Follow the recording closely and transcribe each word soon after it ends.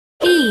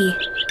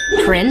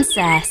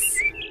Princess.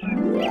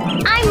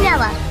 I'm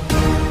Nella.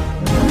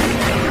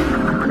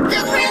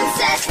 The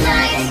Princess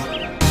Knight.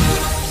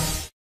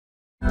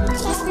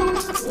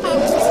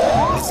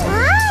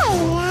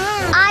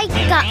 I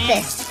got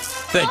this.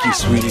 Thank you,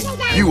 sweetie.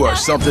 You are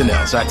something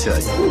else, I tell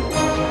you.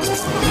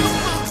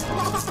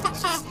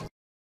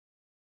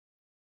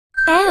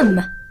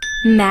 M.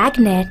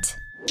 Magnet.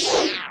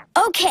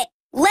 Okay,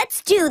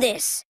 let's do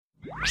this.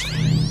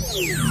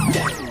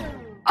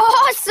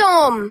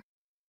 Awesome!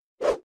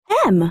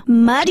 M.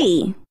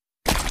 Muddy.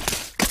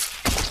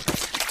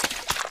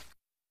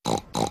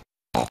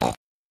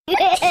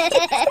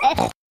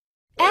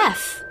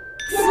 F.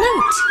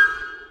 Flute.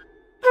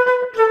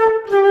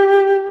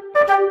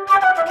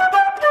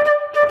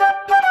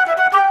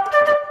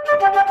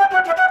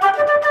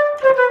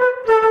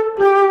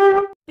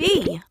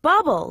 B.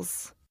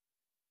 Bubbles.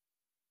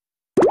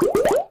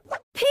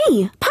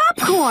 P.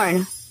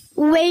 Popcorn.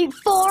 Wait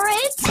for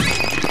it.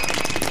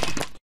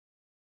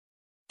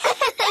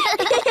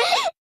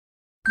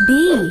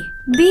 B.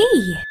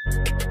 Bee.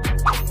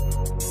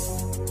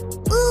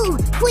 Ooh,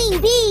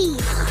 Queen Bee!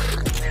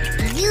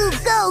 You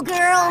go,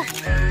 girl!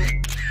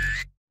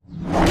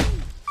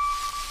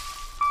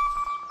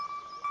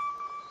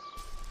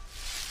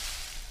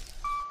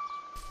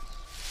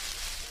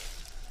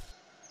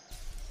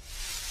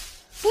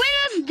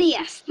 Buenos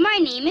dias. My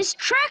name is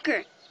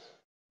Tracker.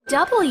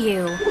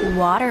 W.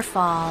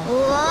 Waterfall.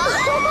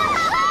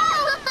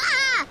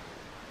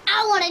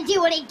 I want to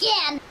do it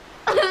again!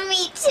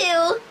 Me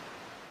too!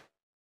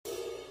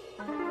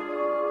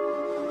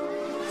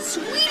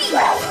 Sweetie!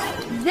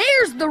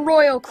 There's the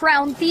royal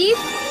crown thief.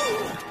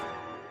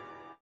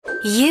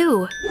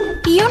 U.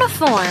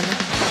 Uniform.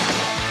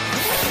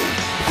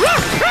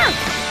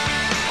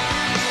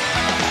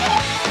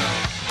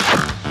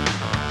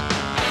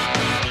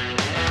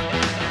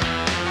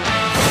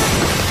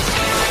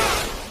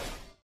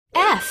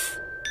 F.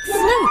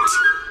 Flute.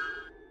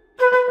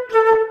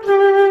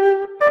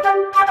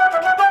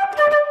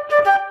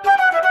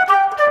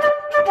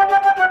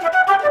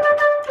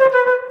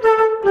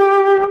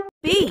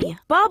 B.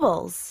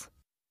 Bubbles.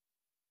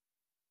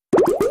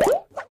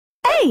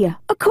 A.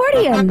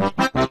 Accordion.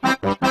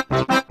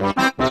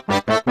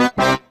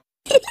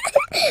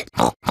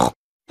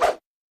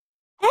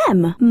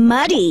 M.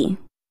 Muddy.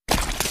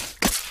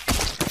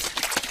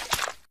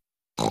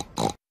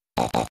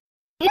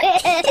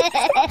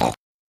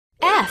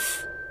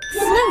 F.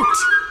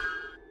 Flute.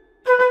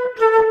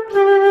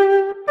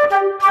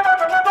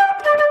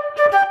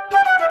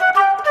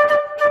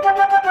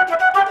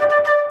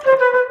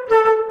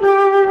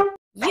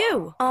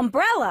 U.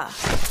 Umbrella.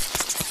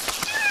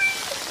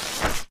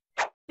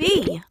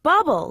 B.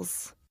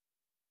 Bubbles.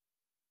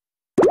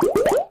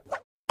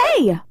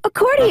 A.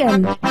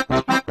 Accordion.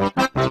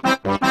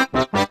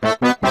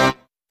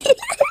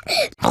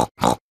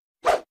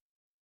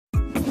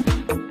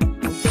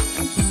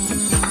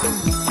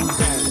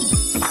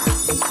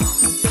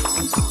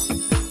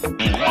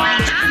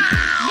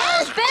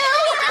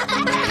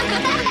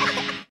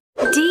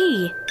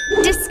 D.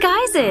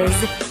 Disguises.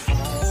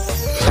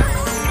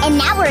 And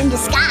now we're in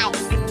disguise.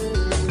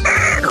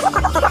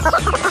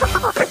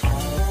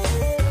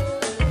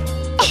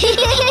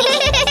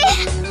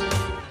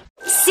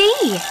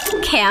 C.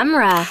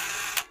 Camera.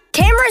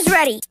 Camera's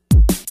ready.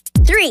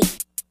 3,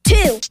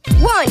 2,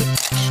 1.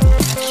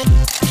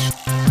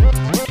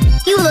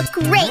 You look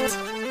great.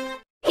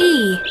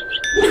 E.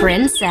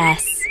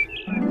 Princess.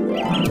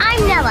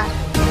 I'm Nella.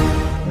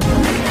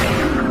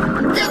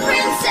 The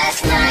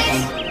Princess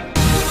Knight.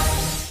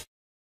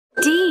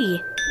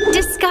 D.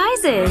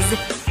 Disguises.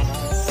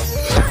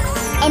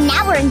 And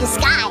now we're in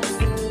disguise.